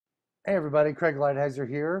Hey everybody, Craig Leidheiser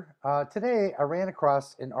here. Today I ran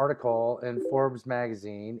across an article in Forbes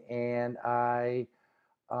magazine, and I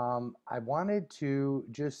wanted to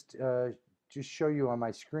just show you on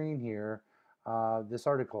my screen here this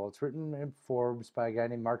article. It's written in Forbes by a guy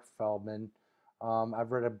named Mark Feldman.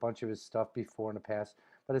 I've read a bunch of his stuff before in the past,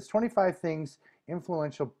 but it's 25 things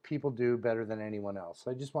influential people do better than anyone else.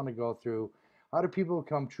 So I just want to go through how do people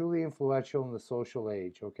become truly influential in the social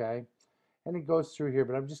age, okay? And it goes through here,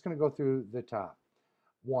 but I'm just going to go through the top.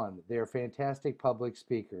 One, they are fantastic public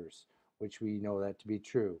speakers, which we know that to be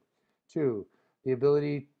true. Two, the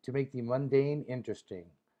ability to make the mundane interesting.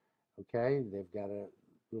 Okay, they've got a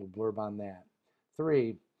little blurb on that.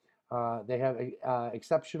 Three, they have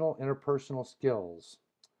exceptional interpersonal skills.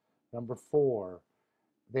 Number four,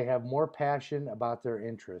 they have more passion about their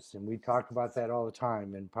interests. And we talk about that all the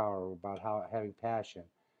time in Power, about how having passion.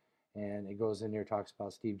 And it goes in here, talks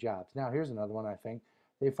about Steve Jobs. Now, here's another one I think.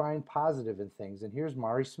 They find positive in things. And here's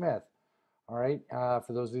Mari Smith. All right.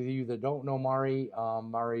 For those of you that don't know Mari,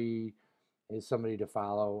 Mari is somebody to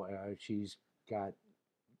follow. She's got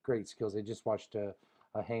great skills. I just watched a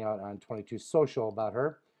hangout on 22 Social about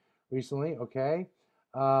her recently. Okay.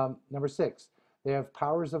 Number six, they have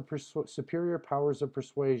superior powers of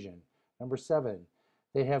persuasion. Number seven,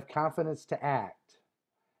 they have confidence to act.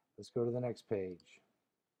 Let's go to the next page.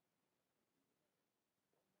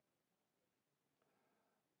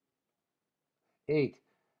 8,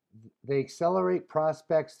 they accelerate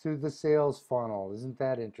prospects through the sales funnel. Isn't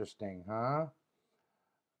that interesting, huh?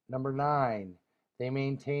 Number 9, they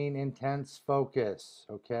maintain intense focus.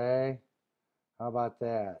 Okay, how about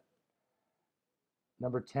that?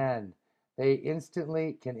 Number 10, they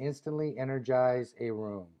can instantly energize a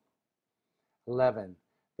room. 11,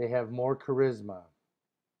 they have more charisma.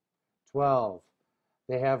 12,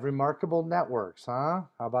 they have remarkable networks, huh?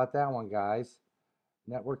 How about that one, guys?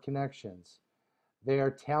 Network connections. They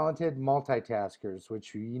are talented multitaskers,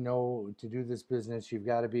 which you know to do this business, you've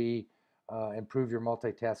got to be improve your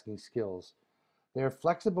multitasking skills. They're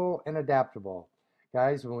flexible and adaptable.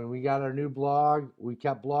 Guys, when we got our new blog, we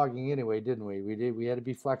kept blogging anyway, didn't we? We had to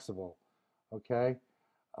be flexible. Okay.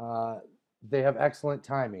 Uh, they have excellent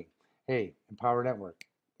timing. Hey, Empower Network,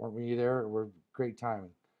 weren't we there? We're great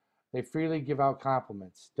timing. They freely give out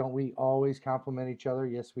compliments. Don't we always compliment each other?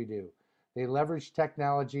 Yes, we do. They leverage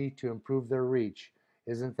technology to improve their reach.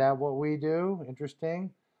 Isn't that what we do? Interesting.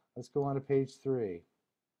 Let's go on to page 3.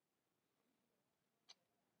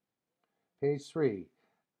 Page 3.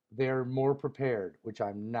 They're more prepared, which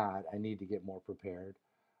I'm not. I need to get more prepared.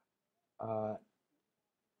 Uh,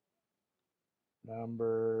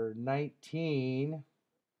 Number 19.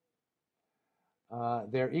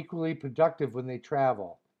 They're equally productive when they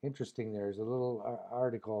travel. Interesting. There's a little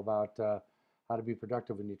article about how to be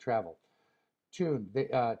productive when you travel.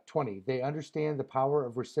 20. They understand the power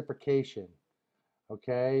of reciprocation.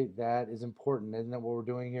 Okay, that is important. Isn't that what we're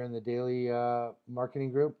doing here in the daily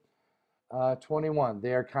marketing group? 21.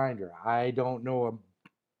 They are kinder. I don't know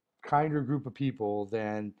a kinder group of people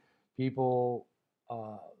than people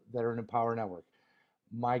uh, that are in the Power Network.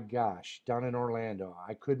 My gosh, down in Orlando,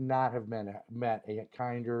 I could not have met a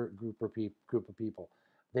kinder group of people.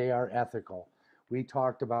 They are ethical. We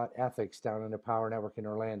talked about ethics down in the Power Network in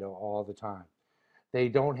Orlando all the time. They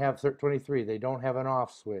don't have 23. They don't have an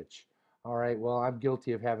off switch. All right. Well, I'm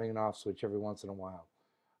guilty of having an off switch every once in a while.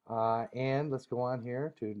 And let's go on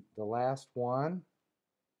here to the last one.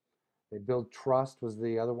 They build trust was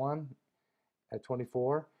the other one at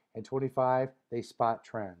 24. And 25, they spot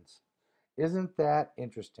trends. Isn't that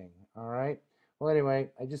interesting? All right. Well, anyway,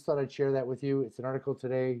 I just thought I'd share that with you. It's an article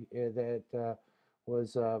today that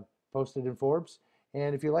was posted in Forbes.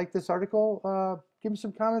 And if you like this article, give me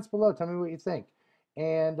some comments below. Tell me what you think.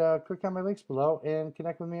 And click on my links below and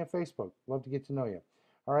connect with me on Facebook. Love to get to know you.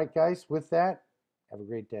 All right, guys, with that, have a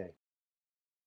great day.